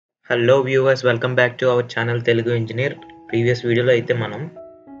Hello viewers, welcome back to our channel Telugu engineer. Previous వీడియోలో అయితే మనం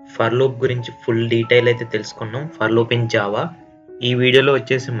ఫర్ లూప్ గురించి ఫుల్ డీటెయిల్ అయితే తెలుసుకున్నాం. For loop in Java. ఈ వీడియోలో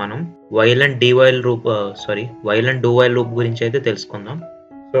వచ్చేసి మనం while and do while loop గురించి అయితే తెలుసుకుందాం.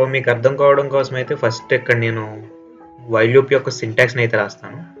 సో మీకు అర్థం కావడం కోసం అయితే ఫస్ట్ ఇక్కడ నేను వైల్ లూప్ యొక్క సింటాక్స్ని అయితే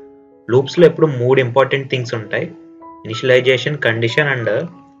రాస్తాను. లూప్స్లో ఎప్పుడు 3 ఇంపార్టెంట్ థింగ్స్ ఉంటాయి: ఇనిషియలైజేషన్, కండిషన్ అండ్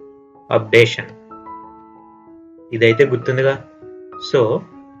అప్డేషన్. ఇదైతే గుర్తుందిగా. సో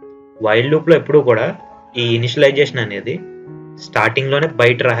వైల్ లూప్లో ఎప్పుడు కూడా ఈ ఇనిషియలైజేషన్ అనేది స్టార్టింగ్లోనే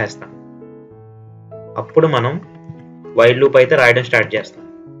బయట రాసేస్తాం. అప్పుడు మనం వైల్ లూప్ అయితే రాయడం స్టార్ట్ చేస్తాం.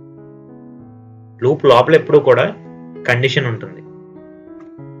 లూప్ లోపల ఎప్పుడు కూడా కండిషన్ ఉంటుంది.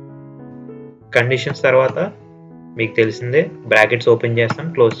 కండిషన్స్ తర్వాత మీకు తెలిసిందే, బ్రాకెట్స్ ఓపెన్ చేస్తాం,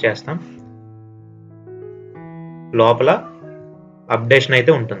 క్లోజ్ చేస్తాం. లోపల అప్డేషన్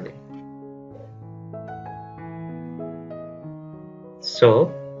అయితే ఉంటుంది. సో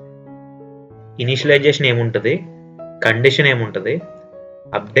ఇనిషియలైజేషన్ ఏముంటుంది, కండిషన్ ఏముంటుంది,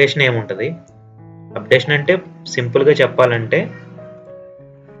 అప్డేషన్ ఏముంటుంది. అప్డేషన్ అంటే సింపుల్గా చెప్పాలంటే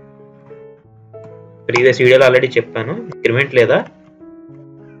ప్రీవియస్ వీడియోలో ఆల్రెడీ చెప్పాను, ఇంక్రిమెంట్ లేదా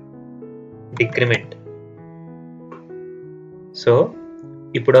డిక్రిమెంట్. సో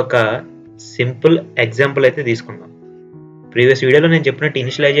ఇప్పుడు ఒక సింపుల్ ఎగ్జాంపుల్ అయితే తీసుకుందాం. ప్రీవియస్ వీడియోలో నేను చెప్పినట్టు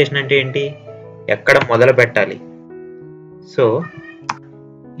ఇనిషియలైజేషన్ అంటే ఏంటి, ఎక్కడ మొదలు పెట్టాలి. So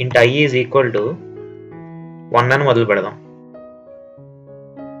int I is equal to 1 అని మొదలు పెడదాం.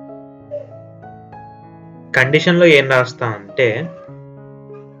 కండిషన్లో ఏం రాస్తాం అంటే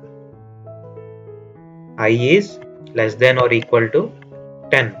I is less than or equal to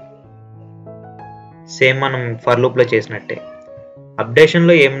 10. Same మనం ఫర్ లూప్లో చేసినట్టే.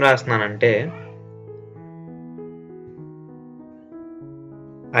 అప్డేషన్లో ఏం రాస్తున్నానంటే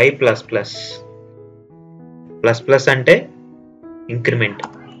I plus plus. Plus plus అంటే ఇంక్రిమెంట్.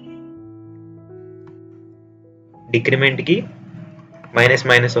 డిక్రిమెంట్కి మైనస్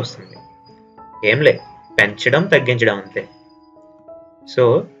మైనస్ వస్తుంది. ఏంలే, పెంచడం తగ్గించడం అంతే. సో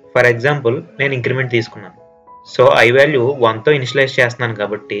ఫర్ ఎగ్జాంపుల్ నేను ఇంక్రిమెంట్ తీసుకున్నాను. సో ఐ వాల్యూ 1తో ఇనిషియలైజ్ చేస్తున్నాను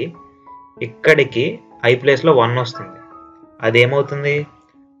కాబట్టి ఇక్కడికి ఐ ప్లేస్లో 1 వస్తుంది. అదేమవుతుంది,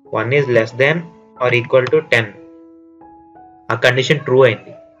 1 is less than or equal to 10. ఆ కండిషన్ ట్రూ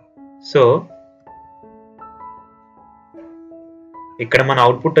అయింది. సో ఇక్కడ మన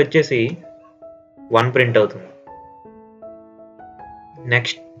అవుట్పుట్ వచ్చేసి 1 ప్రింట్ అవుతుంది.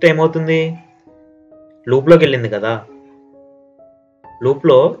 నెక్స్ట్ ఏమవుతుంది, లూప్లోకి వెళ్ళింది కదా,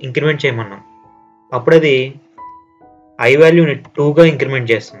 లూప్లో ఇంక్రిమెంట్ చేయమన్నాం. అప్పుడు అది ఐ వాల్యూని 2గా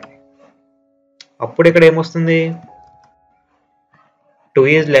ఇంక్రిమెంట్ చేస్తుంది. అప్పుడు ఇక్కడ ఏమొస్తుంది, 2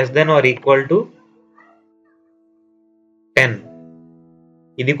 is less than are equal to 10.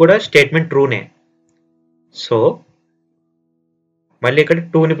 ఇది కూడా స్టేట్మెంట్ ట్రూనే. సో మళ్ళీ ఇక్కడ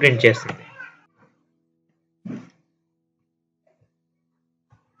 2ని ప్రింట్ చేస్తుంది.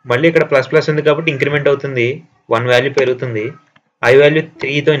 మళ్ళీ ఇక్కడ ప్లస్ ప్లస్ ఉంది కాబట్టి ఇంక్రిమెంట్ అవుతుంది, 1 వాల్యూ పెరుగుతుంది, ఐ వాల్యూ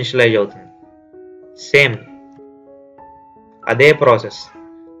 3తో ఇనిషియలైజ్ అవుతుంది. సేమ్ అదే ప్రాసెస్.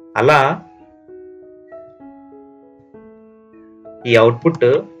 అలా ఈ అవుట్పుట్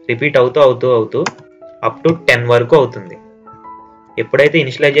రిపీట్ అవుతూ అవుతూ అవుతూ అప్ టు 10 వరకు అవుతుంది. ఎప్పుడైతే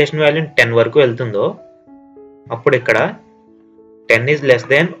ఇనిషియలైజేషన్ వాల్యూ 10 వరకు వెళ్తుందో అప్పుడు ఇక్కడ 10 is less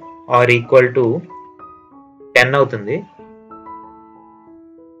than are equal to 10 అవుతుంది.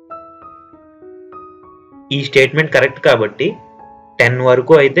 ఈ స్టేట్మెంట్ కరెక్ట్ కాబట్టి 10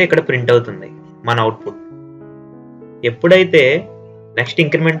 వరకు అయితే ఇక్కడ ప్రింట్ అవుతుంది మన అవుట్పుట్. ఎప్పుడైతే నెక్స్ట్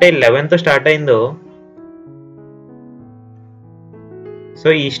ఇంక్రిమెంట్ అయ్యి 11తో స్టార్ట్ అయిందో, సో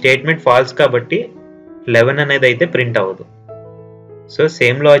ఈ స్టేట్మెంట్ ఫాల్స్ కాబట్టి 11 అనేది అయితే ప్రింట్ అవ్వదు. సో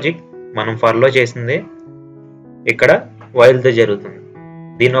సేమ్ లాజిక్ మనం ఫర్లో చేసిందే ఇక్కడ వైల్తో జరుగుతుంది.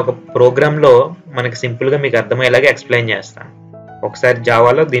 దీని ఒక ప్రోగ్రాంలో మనకి సింపుల్గా మీకు అర్థమయ్యేలాగా ఎక్స్ప్లెయిన్ చేస్తాను. ఒకసారి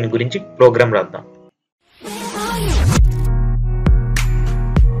జావాలో దీని గురించి ప్రోగ్రామ్ రాద్దాం.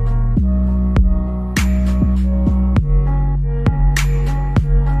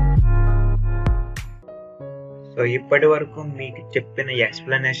 సో ఇప్పటి వరకు మీకు చెప్పిన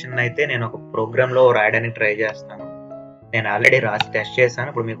ఎక్స్ప్లెనేషన్ అయితే నేను ఒక ప్రోగ్రాంలో రాయడానికి ట్రై చేస్తాను. నేను ఆల్రెడీ రాసి టెస్ట్ చేశాను,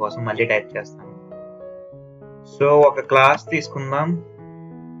 ఇప్పుడు మీకోసం మళ్ళీ టైప్ చేస్తాను. సో ఒక క్లాస్ తీసుకుందాం.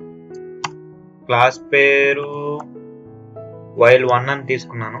 క్లాస్ పేరు while1 అని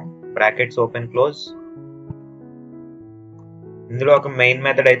తీసుకున్నాను, బ్రాకెట్స్ ఓపెన్ క్లోజ్. ఇందులో ఒక మెయిన్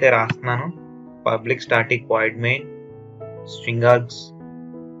మెథడ్ అయితే రాస్తున్నాను, public static void main string args.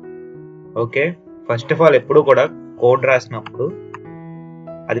 Okay, first of all ఎప్పుడు కూడా కోడ్ రాసినప్పుడు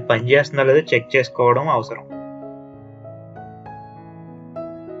అది పనిచేస్తుందో లేదో చెక్ చేసుకోవడం అవసరం.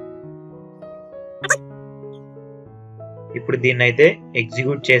 ఇప్పుడు దీన్ని అయితే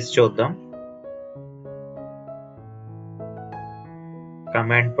ఎగ్జిక్యూట్ చేసి చూద్దాం.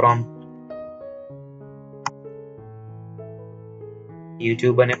 కమాండ్ ప్రాంప్ట్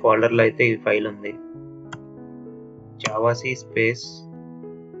యూట్యూబ్ అనే ఫోల్డర్లో అయితే ఈ ఫైల్ ఉంది. జావాసీ స్పేస్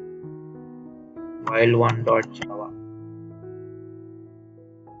while1.java.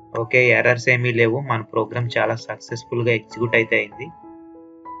 ఓకే, ఎర్రర్స్ ఏమీ లేవు. మన ప్రోగ్రామ్ చాలా సక్సెస్ఫుల్గా ఎగ్జిక్యూట్ అయితే అయింది.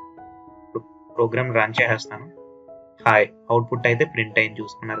 ప్రోగ్రామ్ రన్ చేసేస్తాను. హాయ్, అవుట్పుట్ అయితే ప్రింట్ అయింది,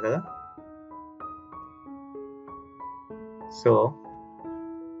 చూసుకున్నారు కదా. సో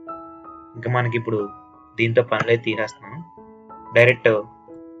ఇంకా మనకి ఇప్పుడు దీంతో పనులు అయితే తీరేస్తున్నాను. డైరెక్ట్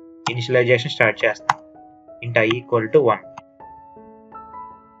ఇనిషియలైజేషన్ స్టార్ట్ చేస్తాను. ఇంట్ i = 1.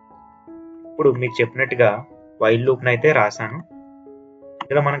 ఇప్పుడు మీకు చెప్పినట్టుగా వైల్ లూప్ అయితే రాశాను.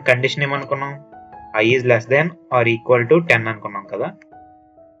 ఇందులో మనం కండిషన్ ఏమనుకున్నాం, i is less than or equal to 10 అనుకున్నాం కదా.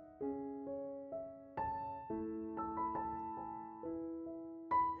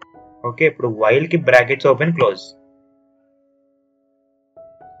 ఓకే, ఇప్పుడు వైల్ కి బ్రాకెట్స్ ఓపెన్ క్లోజ్.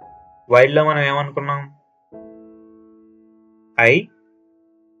 వైల్ లో మనం ఏమనుకున్నాం, i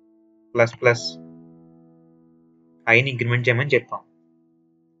ప్లస్ ప్లస్ ఐని ఇంక్రిమెంట్ చేయమని చెప్పాం.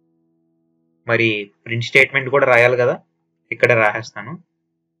 మరి ప్రింట్ స్టేట్మెంట్ కూడా రాయాలి కదా, ఇక్కడ రాసేస్తాను.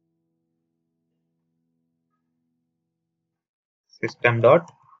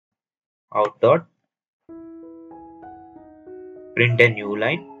 system.out.print a new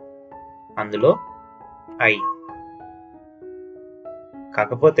line, అందులో i.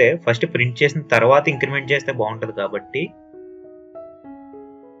 కాకపోతే ఫస్ట్ ప్రింట్ చేసిన తర్వాత ఇంక్రిమెంట్ చేస్తే బాగుంటుంది కాబట్టి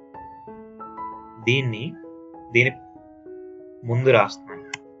దీని ముందు రాస్తున్నాను.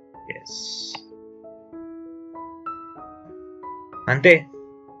 అంతే,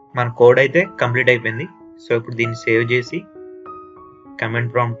 మన కోడ్ అయితే కంప్లీట్ అయిపోయింది. సో ఇప్పుడు దీన్ని సేవ్ చేసి కమాండ్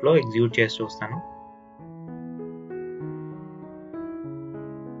ప్రాంప్ట్ లో ఎగ్జిక్యూట్ చేసి చూస్తాను.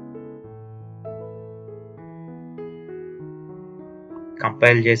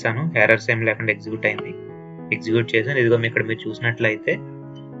 కంపైల్ చేశాను, ఎర్రర్స్ ఏం లేకుండా ఎగ్జిక్యూట్ అయింది. ఎగ్జిక్యూట్ చేశాను. ఇదిగో ఇక్కడ మీరు చూసినట్లయితే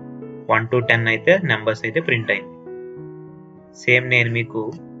 1 to 10 అయితే నెంబర్స్ అయితే ప్రింట్ అయింది. సేమ్ నేను మీకు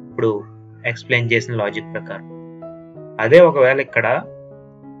ఇప్పుడు ఎక్స్ప్లెయిన్ చేసిన లాజిక్ ప్రకారం. అదే ఒకవేళ ఇక్కడ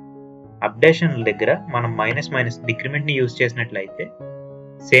అప్డేషన్ దగ్గర మనం మైనస్ డిక్రిమెంట్ ని యూజ్ చేసినట్లయితే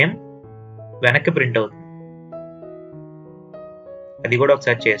సేమ్ వెనక్కి ప్రింట్ అవుతుంది. అది కూడా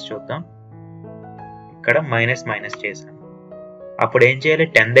ఒకసారి చేసి చూద్దాం. ఇక్కడ మైనస్ చేశాను. అప్పుడు ఏం చేయాలి,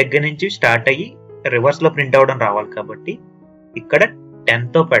 10 దగ్గర నుంచి స్టార్ట్ అయ్యి రివర్స్ లో ప్రింట్ అవడం రావాలి కాబట్టి ఇక్కడ 10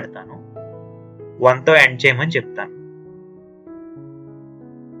 తో పెడతాను, 1 తో ఎండ్ చేయమని చెప్తాను.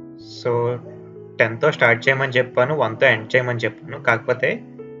 సో 10 తో స్టార్ట్ చేయమని చెప్పాను, 1 తో ఎండ్ చేయమని చెప్పాను. కాకపోతే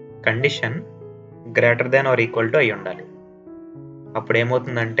condition greater than or equal to అయి ఉండాలి. అప్పుడు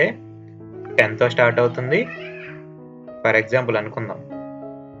ఏమవుతుందంటే 10 తో స్టార్ట్ అవుతుంది. ఫర్ ఎగ్జాంపుల్ అనుకుందాం,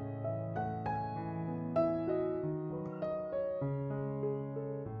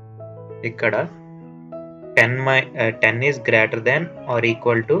 ఇక్కడ 10 is greater than or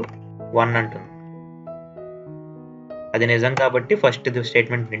equal to 1 అంటుంది. అది నిజం కాబట్టి ఫస్ట్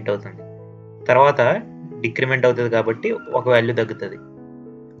స్టేట్మెంట్ ప్రింట్ అవుతుంది. తర్వాత డిక్రిమెంట్ అవుతుంది కాబట్టి ఒక వాల్యూ తగ్గుతుంది.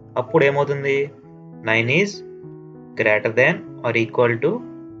 అప్పుడు ఏమవుతుంది, 9 is greater than or equal to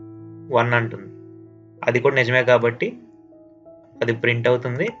 1 అంటుంది. అది కూడా నిజమే కాబట్టి అది ప్రింట్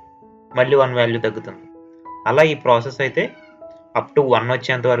అవుతుంది, మళ్ళీ 1 వాల్యూ తగ్గుతుంది. అలా ఈ ప్రాసెస్ అయితే అప్ టు 1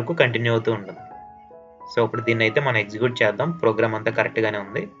 వచ్చేంత వరకు కంటిన్యూ అవుతూ ఉంటుంది. సో ఇప్పుడు దీన్ని అయితే మనం ఎగ్జిక్యూట్ చేద్దాం. ప్రోగ్రామ్ అంతా కరెక్ట్గానే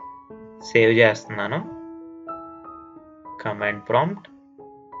ఉంది. సేవ్ చేస్తున్నాను. కమాండ్ ప్రాంప్ట్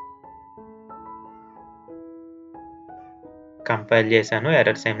కంపైల్ చేశాను,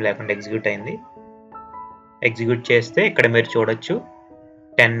 ఎర్రర్స్ ఏం లేకుండా ఎగ్జిక్యూట్ అయింది. ఎగ్జిక్యూట్ చేస్తే ఇక్కడ మీరు చూడొచ్చు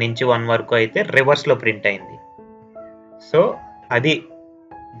 10 నుంచి 1 వరకు అయితే రివర్స్లో ప్రింట్ అయింది. సో అది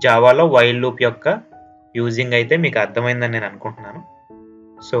జావాలో వైల్ లూప్ యొక్క యూజింగ్ అయితే మీకు అర్థమైందని నేను అనుకుంటున్నాను.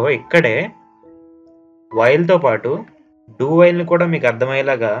 సో ఇక్కడే వైల్తో పాటు డూ వైల్ని కూడా మీకు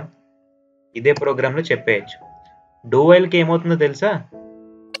అర్థమయ్యేలాగా ఇదే ప్రోగ్రాంలో చెప్పేయచ్చు. డూ వైల్కి ఏమవుతుందో తెలుసా,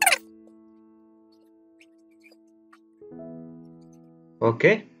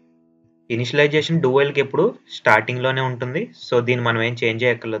 ఓకే, ఇనిషియలైజేషన్ డూ వైల్కి ఎప్పుడు స్టార్టింగ్లోనే ఉంటుంది. సో దీన్ని మనం ఏం చేంజ్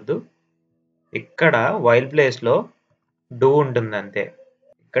చేయక్కర్లేదు. ఇక్కడ వైల్ ప్లేస్లో డూ ఉంటుంది అంతే.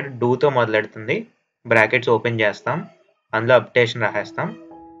 ఇక్కడ డూతో మొదలెడుతుంది, బ్రాకెట్స్ ఓపెన్ చేస్తాం, అందులో అప్డేషన్ రాసేస్తాం,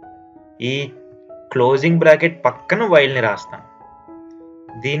 ఈ క్లోజింగ్ బ్రాకెట్ పక్కన వైల్ని రాస్తాం.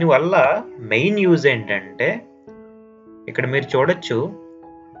 దీనివల్ల మెయిన్ యూజ్ ఏంటంటే ఇక్కడ మీరు చూడొచ్చు,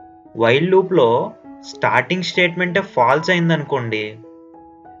 వైల్ లూప్లో స్టార్టింగ్ స్టేట్మెంటే ఫాల్స్ అయింది అనుకోండి.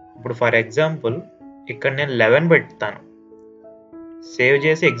 ఇప్పుడు ఫర్ ఎగ్జాంపుల్ ఇక్కడ నేను 11 పెడతాను, సేవ్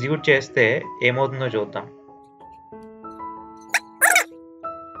చేసి ఎగ్జిక్యూట్ చేస్తే ఏమవుతుందో చూద్దాం.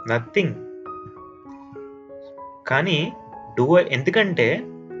 నథింగ్. కానీ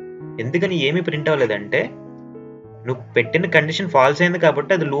ఎందుకని ఏమీ ప్రింట్ అవ్వలేదంటే నువ్వు పెట్టిన కండిషన్ ఫాల్స్ అయింది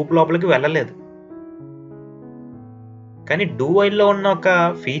కాబట్టి అది లూప్ లోపలికి వెళ్ళలేదు. కానీ డూ వైల్లో ఉన్న ఒక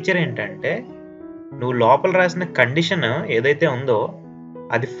ఫీచర్ ఏంటంటే నువ్వు లోపల రాసిన కండిషన్ ఏదైతే ఉందో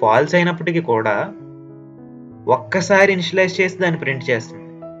అది ఫాల్స్ అయినప్పటికీ కూడా ఒక్కసారి ఇనిషియలైజ్ చేసి దాన్ని ప్రింట్ చేస్తుంది.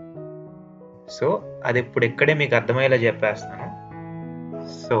 సో అది ఇప్పుడు ఇక్కడే మీకు అర్థమయ్యేలా చెప్పేస్తాను.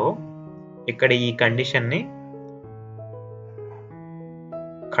 సో ఇక్కడ ఈ కండిషన్ని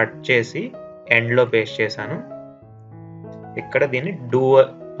కట్ చేసి ఎండ్లో పేస్ట్ చేశాను. ఇక్కడ దీన్ని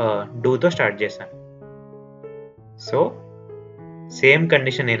డూతో స్టార్ట్ చేశాను. సో సేమ్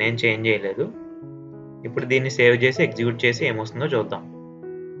కండిషన్ నేనేం చేంజ్ చేయలేదు. ఇప్పుడు దీన్ని సేవ్ చేసి ఎగ్జిక్యూట్ చేసి ఏమొస్తుందో చూద్దాం.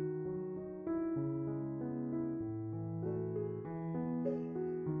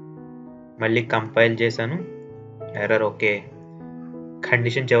 మళ్ళీ కంపైల్ చేశాను. Error okay.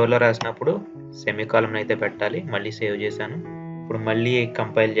 కండిషన్ చివరిలో రాసినప్పుడు సెమీకాలన్ అయితే పెట్టాలి. మళ్ళీ సేవ్ చేశాను. ఇప్పుడు మళ్ళీ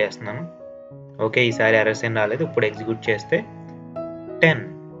కంపైల్ చేస్తున్నాను. ఓకే, ఈసారి ఎర్రర్స్ ఏం రాలేదు. ఇప్పుడు ఎగ్జిక్యూట్ చేస్తే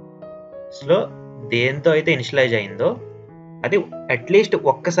 10లో దేంతో అయితే ఇనిషియలైజ్ అయిందో అది అట్లీస్ట్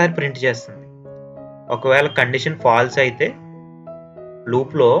ఒక్కసారి ప్రింట్ చేస్తుంది. ఒకవేళ కండిషన్ ఫాల్స్ అయితే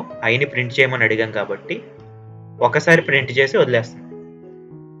లూప్లో ఐని ప్రింట్ చేయమని అడిగాం కాబట్టి ఒకసారి ప్రింట్ చేసి వదిలేస్తుంది.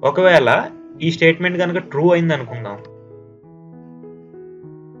 ఒకవేళ ఈ స్టేట్మెంట్ కనుక ట్రూ అయింది అనుకుందాం,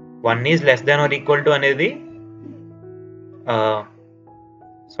 1 is less than or equal to అనేది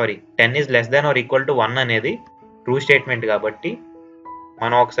 10 is less than or equal to 1 అనేది ట్రూ స్టేట్మెంట్ కాబట్టి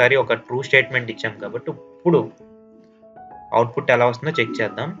మనం ఒకసారి ఒక ట్రూ స్టేట్మెంట్ ఇచ్చాం కాబట్టి ఇప్పుడు అవుట్పుట్ ఎలా వస్తుందో చెక్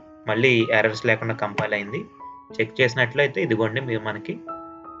చేద్దాం. మళ్ళీ ఎర్రర్స్ లేకుండా కంపైల్ అయింది. చెక్ చేసినట్లయితే ఇదిగోండి మనకి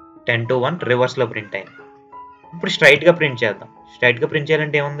 10 to 1 రివర్స్లో ప్రింట్ అయింది. ఇప్పుడు స్ట్రైట్గా ప్రింట్ చేద్దాం. స్ట్రైట్గా ప్రింట్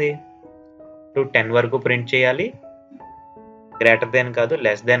చేయాలంటే ఏముంది, 10 వరకు ప్రింట్ చేయాలి, గ్రేటర్ దెన్ కాదు,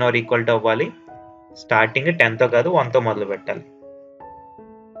 less than are equal to అవ్వాలి, స్టార్టింగ్ 10తో కాదు 1తో మొదలు పెట్టాలి.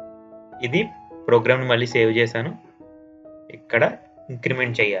 ఇది ప్రోగ్రామ్ని మళ్ళీ సేవ్ చేశాను. ఇక్కడ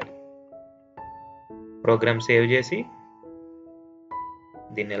ఇంక్రిమెంట్ చేయాలి. ప్రోగ్రామ్ సేవ్ చేసి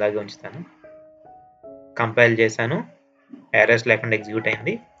దీన్ని ఇలాగే ఉంచుతాను. కంపైల్ చేశాను, ఎర్రర్స్ లేకుండా ఎగ్జిక్యూట్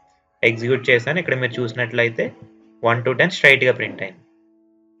అయింది. ఎగ్జిక్యూట్ చేశాను. ఇక్కడ మీరు చూసినట్లయితే 1 to 10 స్ట్రైట్గా ప్రింట్ అయింది.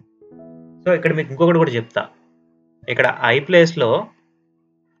 సో ఇక్కడ మీకు ఇంకొకటి కూడా చెప్తా. ఇక్కడ ఐ ప్లేస్లో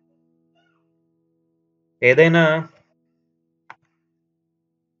ఏదైనా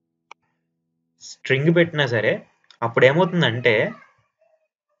స్ట్రింగ్ పెట్టినా సరే అప్పుడు ఏమవుతుందంటే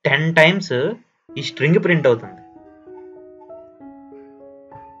 10 టైమ్స్ ఈ స్ట్రింగ్ ప్రింట్ అవుతుంది.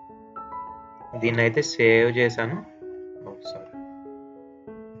 దీన్ని అయితే సేవ్ చేశాను.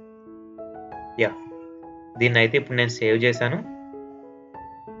 దీన్ని అయితే ఇప్పుడు నేను సేవ్ చేశాను,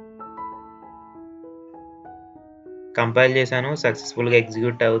 కంపైల్ చేశాను, సక్సెస్ఫుల్గా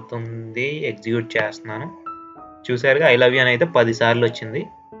ఎగ్జిక్యూట్ అవుతుంది. ఎగ్జిక్యూట్ చేస్తున్నాను. చూసారుగా ఐ లవ్ యూ అని అయితే 10 సార్లు వచ్చింది.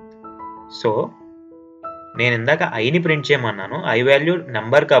 సో నేను ఇందాక ఐని ప్రింట్ చేయమన్నాను, ఐ వాల్యూ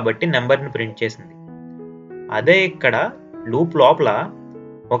నెంబర్ కాబట్టి నెంబర్ని ప్రింట్ చేసింది. అదే ఇక్కడ లూప్ లోపల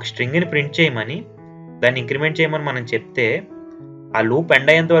ఒక స్ట్రింగ్ని ప్రింట్ చేయమని దాన్ని ఇంక్రిమెంట్ చేయమని మనం చెప్తే ఆ లూప్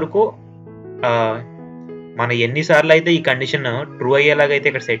ఎండ్ అయ్యేంత వరకు మనం ఎన్నిసార్లు అయితే ఈ కండిషన్ ట్రూ అయ్యేలాగైతే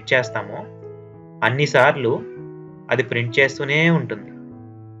ఇక్కడ సెట్ చేస్తామో అన్నిసార్లు అది ప్రింట్ చేస్తూనే ఉంటుంది.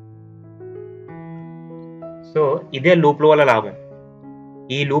 సో ఇదే లూప్ల వల్ల లాభం.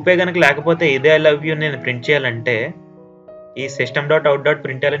 ఈ లూపే కనుక లేకపోతే ఇదే ఐ లవ్ యూ నేను ప్రింట్ చేయాలంటే ఈ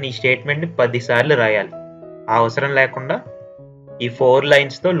system.out.println అని ఈ స్టేట్మెంట్ని 10 సార్లు రాయాలి. ఆ అవసరం లేకుండా ఈ 4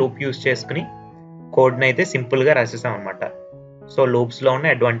 లైన్స్తో లూప్ యూజ్ చేసుకుని కోడ్ని అయితే సింపుల్గా రాసేసాం అనమాట. సో లూప్స్లో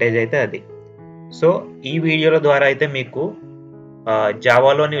ఉన్న అడ్వాంటేజ్ అయితే అది. సో ఈ వీడియోల ద్వారా అయితే మీకు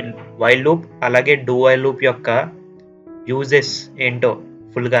జావాలోని వైల్ లూప్ అలాగే డూ వైల్ లూప్ యొక్క యూజెస్ ఏంటో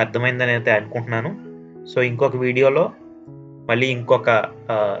ఫుల్గా అర్థమైందని అయితే అనుకుంటున్నాను. సో ఇంకొక వీడియోలో మళ్ళీ ఇంకొక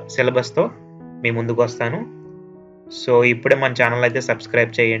సిలబస్తో మీ ముందుకు వస్తాను. సో ఇప్పుడే మన ఛానల్ అయితే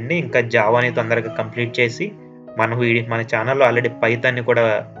సబ్స్క్రైబ్ చేయండి. ఇంకా జావాని తొందరగా కంప్లీట్ చేసి మన ఛానల్లో ఆల్రెడీ పైథాన్ని కూడా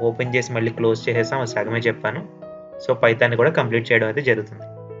ఓపెన్ చేసి మళ్ళీ క్లోజ్ చేసేసాం, సగమే చెప్పాను. సో పైథాన్ని కూడా కంప్లీట్ చేయడం అయితే జరుగుతుంది.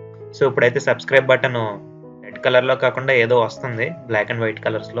 సో ఇప్పుడైతే సబ్స్క్రైబ్ బటన్ రెడ్ కలర్లో కాకుండా ఏదో వస్తుంది బ్లాక్ అండ్ వైట్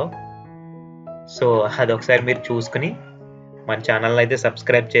కలర్స్లో. సో అది ఒకసారి మీరు చూసుకుని మన ఛానల్ అయితే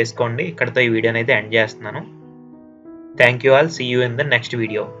సబ్స్క్రైబ్ చేసుకోండి. ఇక్కడితో ఈ వీడియోని అయితే ఎండ్ చేస్తున్నాను. Thank you all. See you in the next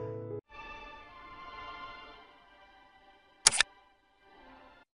video.